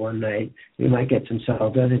probably one night. You might get some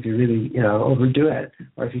cell death if you really, overdo it,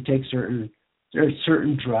 or if you take there are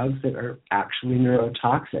certain drugs that are actually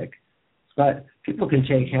neurotoxic. But people can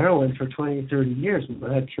take heroin for 20, 30 years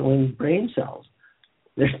without killing brain cells.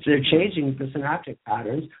 They're changing the synaptic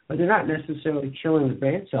patterns, but they're not necessarily killing the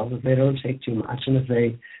brain cells if they don't take too much, and if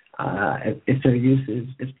their use is,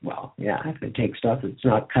 if they take stuff that's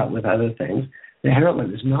not cut with other things. The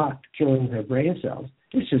heroin is not killing their brain cells.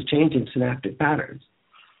 It's just changing synaptic patterns.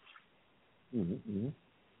 Mm-hmm.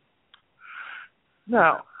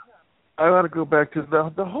 Now, I want to go back to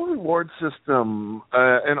the whole reward system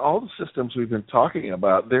and all the systems we've been talking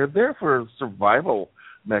about. They're there for survival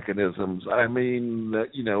mechanisms. I mean,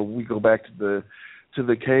 we go back to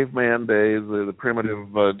the caveman days, the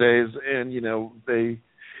primitive days, and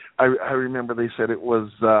I remember they said it was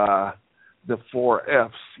the 4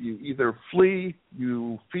 F's. You either flee,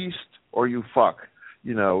 you feast, or you fuck.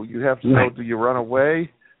 You have to know: do you run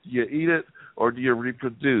away, do you eat it, or do you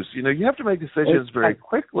reproduce? You have to make decisions very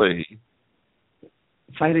quickly.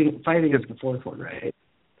 Fighting is the 4th one, right?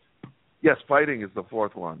 Yes, fighting is the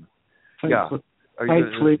 4th one. Flee,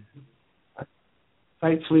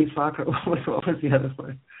 fuck. What was the other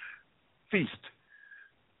one? Feast.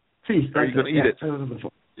 Are you going to eat it?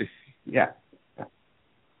 Yeah.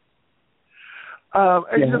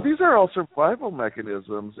 These are all survival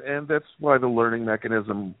mechanisms, and that's why the learning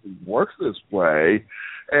mechanism works this way,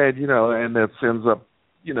 and that sends up,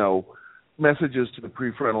 messages to the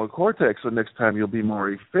prefrontal cortex. So next time you'll be more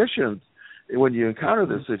efficient when you encounter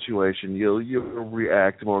this situation. You'll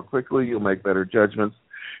react more quickly. You'll make better judgments,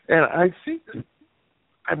 and I think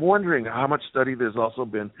I'm wondering how much study there's also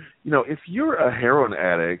been. If you're a heroin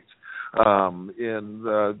addict in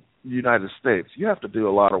the United States, you have to do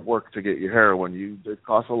a lot of work to get your heroin. It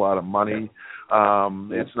costs a lot of money.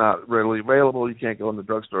 It's not readily available. You can't go in the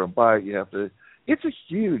drugstore and buy it. It's a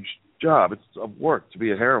huge job. It's of work to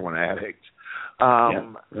be a heroin addict.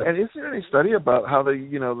 And is there any study about how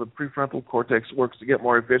the prefrontal cortex works to get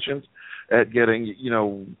more efficient at getting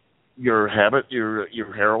your habit,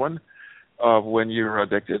 your heroin, of when you're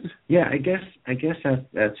addicted? Yeah, I guess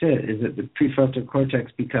that's it. Is that the prefrontal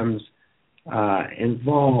cortex becomes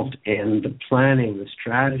involved in the planning, the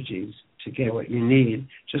strategies to get what you need,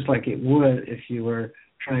 just like it would if you were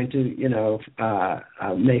trying to,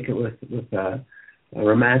 make it with a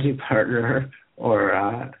romantic partner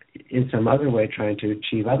or in some other way trying to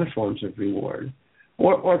achieve other forms of reward,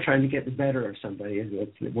 or trying to get the better of somebody.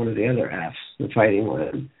 It's one of the other F's, the fighting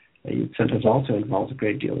one. It sometimes also involves a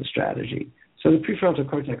great deal of strategy. So the prefrontal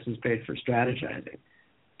cortex is great for strategizing.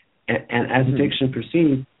 And as addiction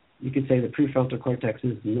proceeds, you could say the prefrontal cortex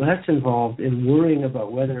is less involved in worrying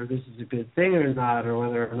about whether this is a good thing or not, or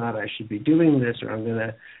whether or not I should be doing this, or I'm going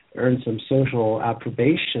to earn some social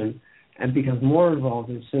approbation, and becomes more involved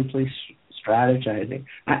in simply strategizing.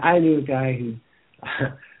 I knew a guy who,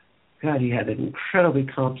 he had incredibly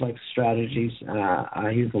complex strategies. He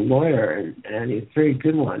was a lawyer, and he's a very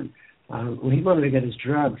good one. When he wanted to get his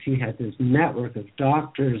drugs, he had this network of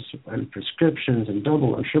doctors and prescriptions and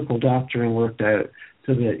double and triple doctoring worked out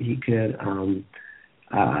so that he could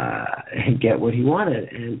get what he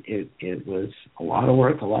wanted. And it was a lot of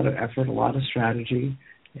work, a lot of effort, a lot of strategy.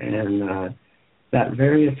 And that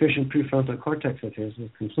very efficient prefrontal cortex of his was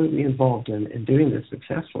completely involved in doing this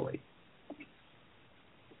successfully.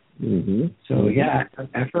 Mm-hmm. So,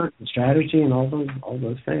 effort and strategy and all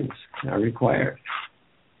those things are required.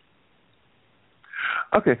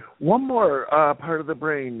 Okay, one more part of the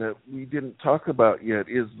brain that we didn't talk about yet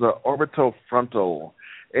is the orbitofrontal.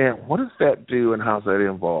 And what does that do and how's that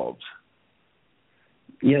involved?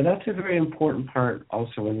 Yeah, that's a very important part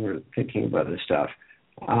also when we're thinking about this stuff.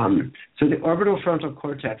 So the orbitofrontal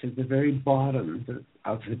cortex is the very bottom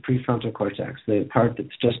of the prefrontal cortex, the part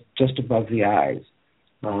that's just above the eyes.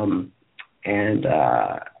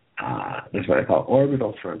 That's what I call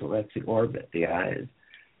orbital frontal. That's the orbit, the eyes.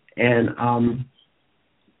 And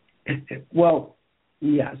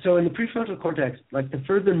so in the prefrontal cortex, like the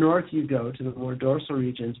further north you go to the more dorsal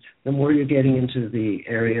regions, the more you're getting into the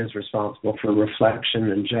areas responsible for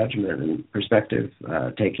reflection and judgment and perspective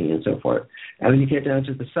taking and so forth. And when you get down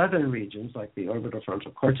to the southern regions, like the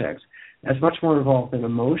orbitofrontal cortex, that's much more involved in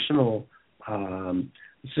emotional,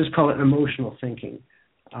 let's just call it emotional thinking.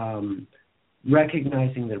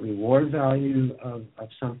 Recognizing the reward value of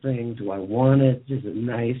something. Do I want it? Is it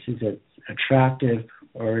nice? Is it attractive?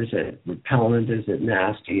 Or is it repellent? Is it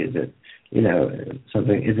nasty? Is it,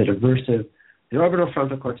 something? Is it aversive? The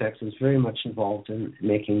orbitofrontal cortex is very much involved in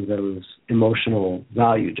making those emotional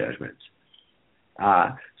value judgments.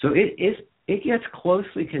 So it gets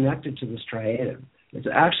closely connected to the striatum. It's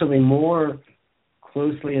actually more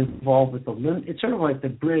closely involved with the it's sort of like the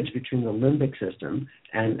bridge between the limbic system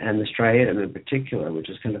and the striatum in particular, which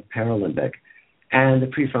is kind of paralimbic, and the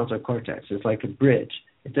prefrontal cortex. It's like a bridge.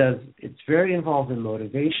 It's very involved in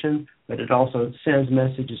motivation, but it also sends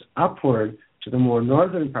messages upward to the more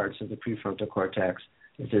northern parts of the prefrontal cortex.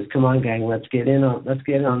 It says, "Come on, gang, let's get in on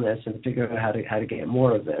this and figure out how to get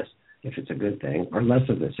more of this if it's a good thing, or less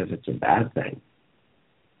of this if it's a bad thing."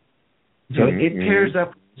 So it pairs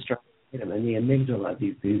up with the striatum and the amygdala.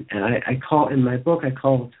 And I call in my book, I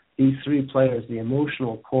call these three players the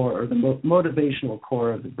emotional core or the motivational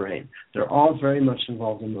core of the brain. They're all very much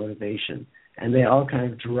involved in motivation, and they all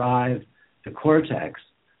kind of drive the cortex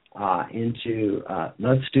into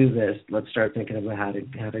let's do this. Let's start thinking about how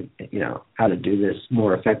to do this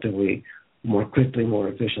more effectively, more quickly, more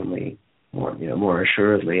efficiently, more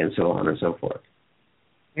assuredly, and so on and so forth.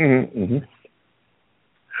 Mm-hmm, mm-hmm.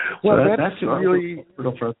 Well, so that's really.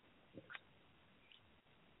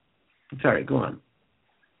 Sorry, go on.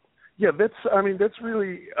 Yeah, that's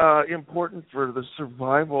really important for the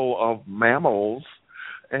survival of mammals,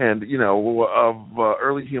 and of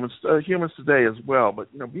early humans today as well.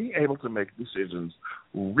 But being able to make decisions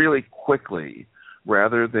really quickly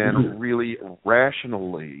rather than really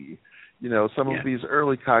rationally. Some of these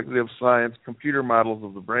early cognitive science computer models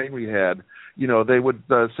of the brain we had, they would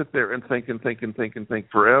sit there and think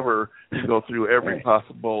forever and go through every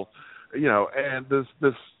possible, and this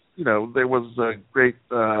there was a great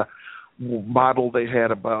model they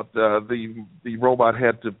had about the robot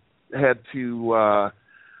had to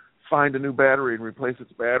find a new battery and replace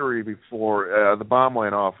its battery before the bomb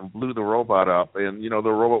went off and blew the robot up, and the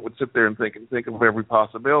robot would sit there and think of every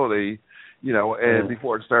possibility. And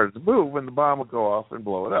before it started to move, and the bomb would go off and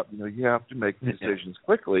blow it up. You have to make decisions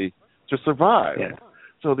quickly to survive. Yeah.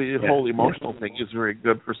 So the whole emotional thing is very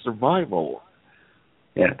good for survival.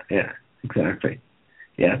 Yeah, exactly.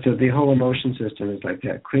 Yeah, so the whole emotion system is like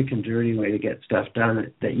that quick and dirty way to get stuff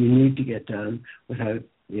done that you need to get done without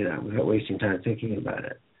wasting time thinking about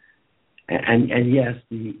it. And yes,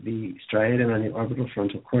 the striatum and the orbital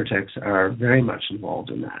frontal cortex are very much involved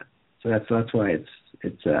in that. So that's why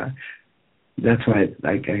that's why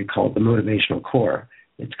I call it the motivational core.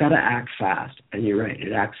 It's got to act fast, and you're right.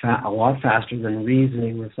 It acts a lot faster than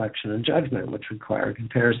reasoning, reflection, and judgment, which require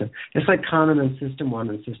comparison. It's like Kahneman's System 1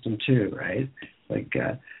 and System 2, right? Like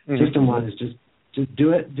System 1 is just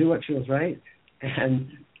do what feels right, and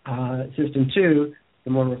System 2,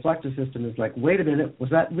 the more reflective system, is like, wait a minute,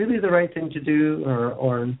 was that really the right thing to do,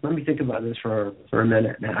 or let me think about this for a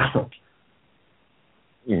minute now.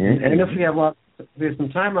 And if we have some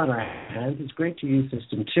time on our hands, it's great to use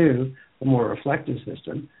System 2, the more reflective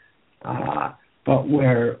system. But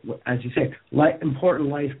where, as you say, important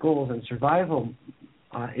life goals and survival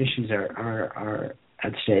issues are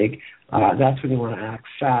at stake, that's when you want to act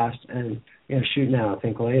fast and shoot now,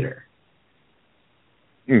 think later.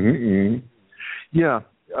 Yeah.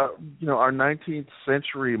 Our 19th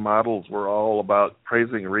century models were all about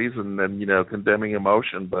praising reason and, condemning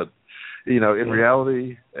emotion, but in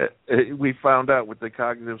reality, we found out with the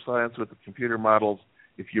cognitive science, with the computer models,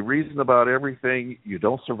 if you reason about everything, you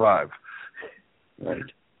don't survive.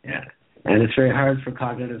 Right. Yeah. And it's very hard for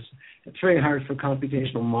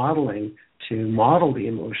computational modeling to model the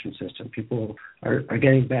emotion system. People are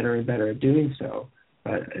getting better and better at doing so,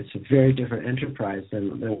 but it's a very different enterprise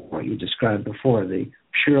than what you described before, the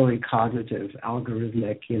purely cognitive,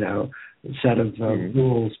 algorithmic, set of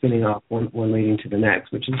rules spinning off one leading to the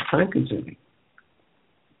next, which is time-consuming.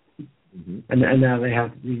 And now they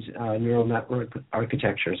have these neural network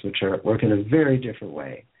architectures, which work in a very different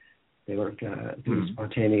way. They work through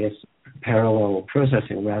spontaneous parallel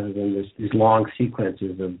processing rather than these long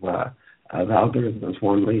sequences of algorithms,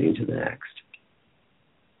 one leading to the next.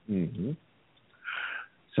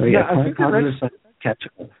 So I think cognitive science catch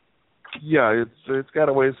up. Yeah, it's got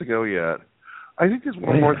a ways to go yet. I think there's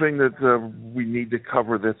one more thing that we need to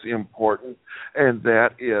cover that's important, and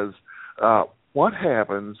that is what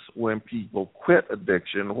happens when people quit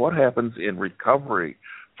addiction? What happens in recovery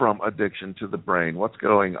from addiction to the brain? What's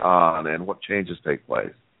going on, and what changes take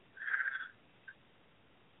place?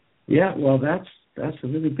 Yeah, well, that's a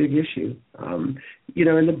really big issue.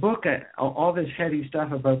 In the book, all this heady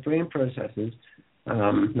stuff about brain processes,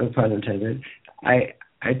 no pun intended,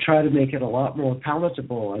 I try to make it a lot more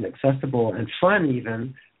palatable and accessible and fun,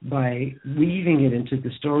 even by weaving it into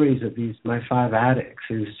the stories of my 5 addicts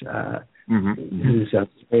whose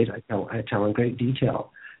stories I tell in great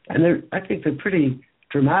detail. And I think they're pretty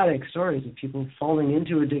dramatic stories of people falling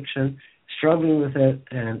into addiction, struggling with it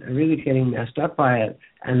and really getting messed up by it,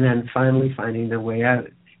 and then finally finding their way out.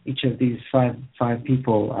 Each of these five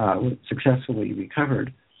people successfully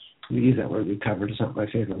recovered. We use that word recovered. It's not my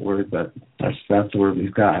favorite word, but that's the word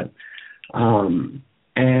we've got. And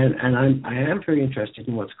I am very interested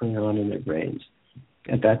in what's going on in their brains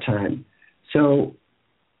at that time. So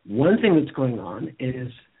one thing that's going on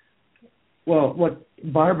is, well, what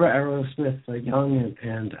Barbara Arrowsmith Young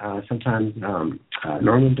and sometimes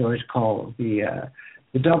Norman Deutsch call the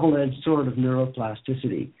double-edged sword of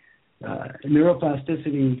neuroplasticity.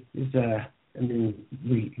 Neuroplasticity is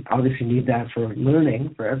we obviously need that for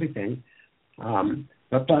learning, for everything.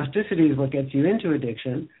 But plasticity is what gets you into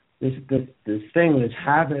addiction. This thing, this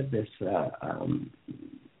habit, this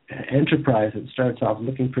enterprise that starts off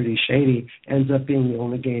looking pretty shady ends up being the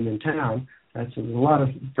only game in town. There's a lot of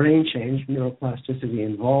brain change, neuroplasticity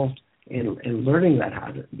involved in learning that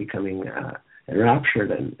habit, becoming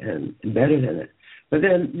enraptured and embedded in it. But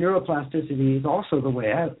then neuroplasticity is also the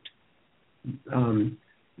way out.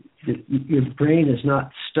 Your brain is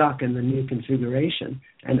not stuck in the new configuration,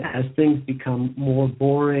 and as things become more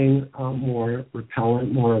boring, more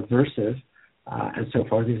repellent, more aversive, and so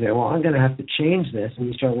forth, you say, well, I'm going to have to change this, and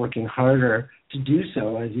you start working harder to do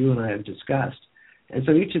so, as you and I have discussed. And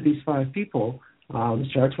so each of these five people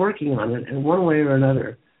starts working on it, and one way or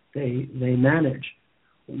another, they manage.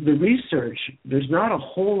 The research, there's not a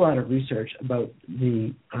whole lot of research about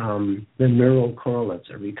the neural correlates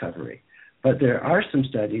of recovery. But there are some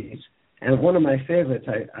studies, and one of my favorites,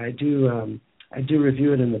 I do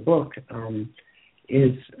review it in the book,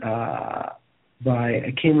 is by,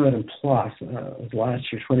 it came out in PLOS, it was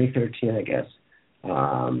last year, 2013, I guess,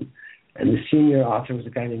 and the senior author was a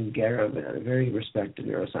guy named Garib, a very respected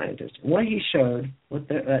neuroscientist. And what he showed, what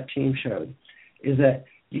that team showed, is that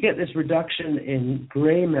you get this reduction in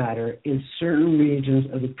gray matter in certain regions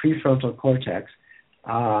of the prefrontal cortex,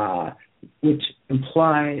 which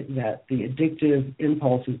imply that the addictive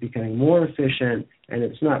impulse is becoming more efficient, and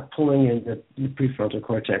it's not pulling in the prefrontal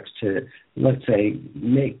cortex to, let's say,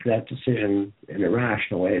 make that decision in a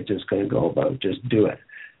rational way. It's just going to go about, just do it.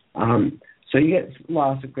 So you get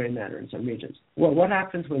loss of gray matter in some regions. Well, what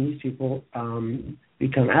happens when these people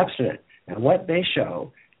become abstinent? And what they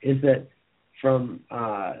show is that from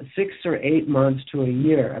 6 or 8 months to a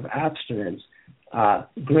year of abstinence,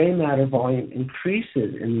 gray matter volume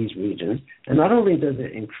increases in these regions, and not only does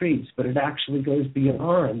it increase, but it actually goes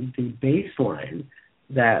beyond the baseline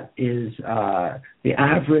that is the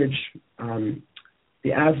average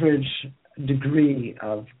degree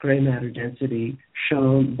of gray matter density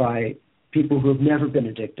shown by people who have never been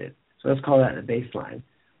addicted. So let's call that a baseline.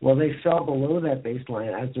 Well, they fell below that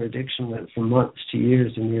baseline as their addiction went from months to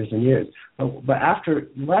years and years and years. But after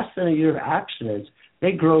less than a year of abstinence,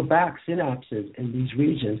 they grow back synapses in these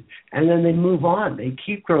regions, and then they move on. They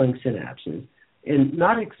keep growing synapses in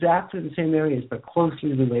not exactly the same areas, but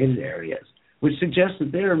closely related areas, which suggests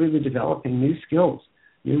that they are really developing new skills,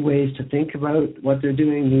 new ways to think about what they're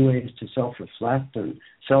doing, new ways to self-reflect and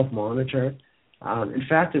self-monitor. In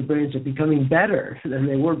fact, their brains are becoming better than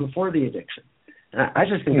they were before the addiction. And I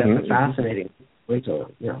just think that's a fascinating way to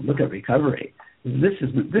look at recovery. This is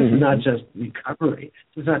not just recovery.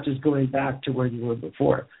 This is not just going back to where you were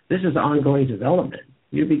before. This is ongoing development.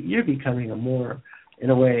 You're becoming a more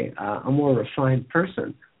refined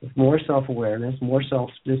person with more self-awareness, more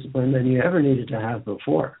self-discipline than you ever needed to have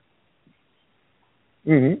before.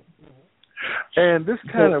 Mm-hmm. And this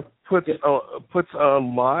kind of puts a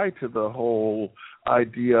lie to the whole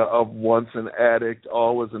idea of once an addict,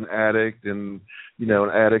 always an addict, and an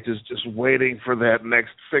addict is just waiting for that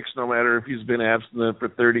next fix. No matter if he's been abstinent for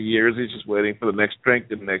 30 years, he's just waiting for the next drink,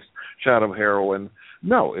 the next shot of heroin.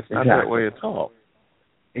 No, it's not that way at all.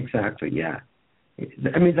 Exactly. Yeah.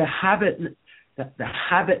 I mean, the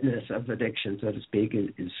habitness of addiction, so to speak,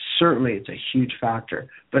 is certainly, it's a huge factor,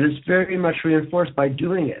 but it's very much reinforced by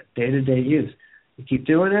doing it, day-to-day use. You keep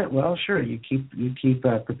doing it, well, sure, you keep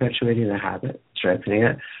perpetuating the habit, strengthening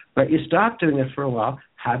it, but you stop doing it for a while,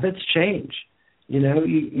 habits change.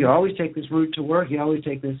 You always take this route to work, you always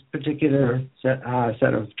take this particular set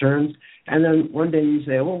of turns, and then one day you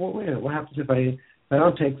say, well, wait a minute, what happens if I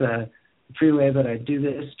don't take the freeway, but I do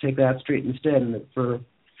this, take that street instead? And for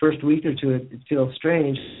first week or two, it feels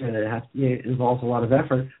strange, and it involves a lot of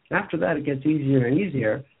effort. After that, it gets easier and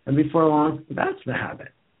easier, and before long, that's the habit,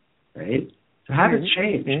 right? So habits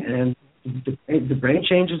change, and the brain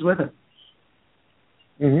changes with it.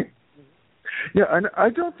 Mm-hmm. Yeah, I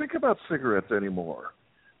don't think about cigarettes anymore.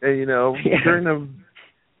 And,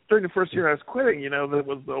 during the first year I was quitting, that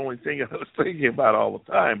was the only thing I was thinking about all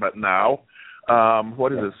the time. But now,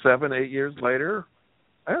 7, 8 years later,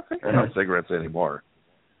 I don't think about cigarettes anymore.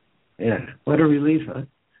 Yeah, what a relief, huh?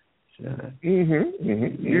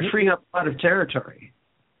 You're freeing up a lot of territory.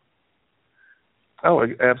 Oh,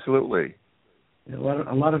 absolutely. A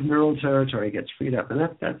lot of neural territory gets freed up, and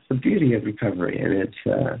that's the beauty of recovery. And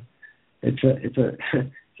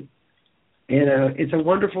it's a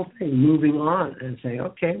wonderful thing. Moving on and saying,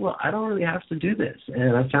 okay, well, I don't really have to do this,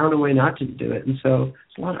 and I found a way not to do it, and so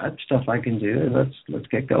there's a lot of other stuff I can do, and let's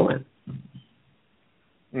get going.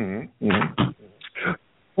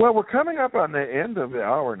 Well, we're coming up on the end of the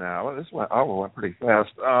hour now. This hour went pretty fast.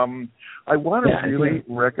 I want to really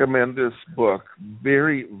recommend this book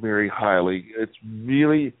very, very highly. It's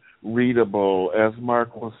really readable. As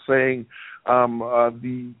Marc was saying,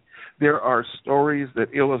 there are stories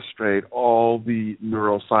that illustrate all the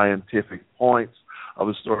neuroscientific points of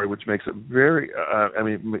the story, which makes it very,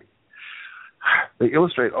 they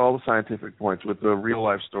illustrate all the scientific points with the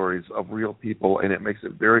real-life stories of real people, and it makes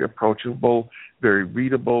it very approachable, very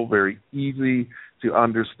readable, very easy to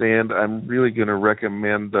understand. I'm really going to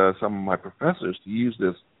recommend some of my professors to use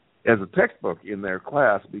this as a textbook in their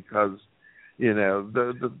class because,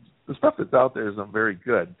 the stuff that's out there isn't very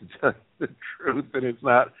good, to tell you the truth, and it's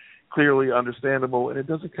not clearly understandable, and it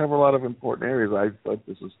doesn't cover a lot of important areas. I thought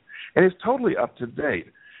and it's totally up to date.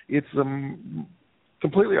 It's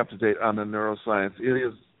completely up to date on the neuroscience. It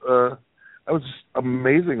is. I was just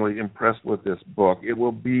amazingly impressed with this book. It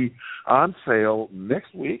will be on sale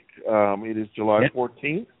next week. It is July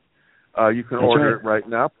 14th. You can order it right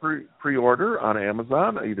now, pre-order on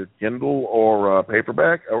Amazon, either Kindle or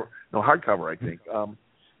paperback, or hardcover, I think.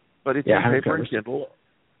 But it's in paper and Kindle.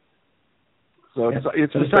 So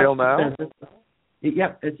it's on sale now.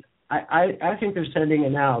 Yep. I think they're sending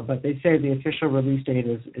it now, but they say the official release date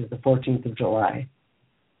is the 14th of July.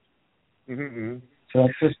 Mm-hmm. So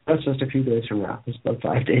that's just a few days from now. It's about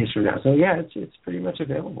 5 days from now. So it's pretty much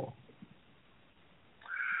available.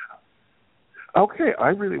 Okay, I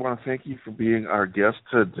really want to thank you for being our guest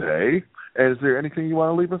today. Is there anything you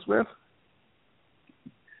want to leave us with?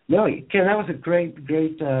 No, Ken, that was a great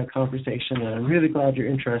conversation, and I'm really glad you're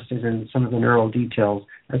interested in some of the neural details,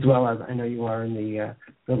 as well as I know you are in the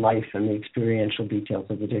life and the experiential details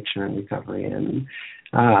of addiction and recovery. And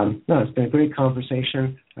it's been a great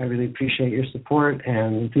conversation. I really appreciate your support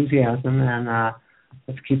and enthusiasm, and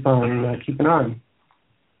let's keep on keeping on.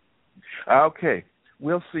 Okay,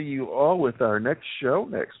 we'll see you all with our next show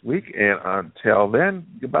next week, and until then,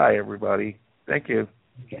 goodbye, everybody. Thank you.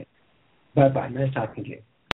 Okay, bye-bye. Nice talking to you.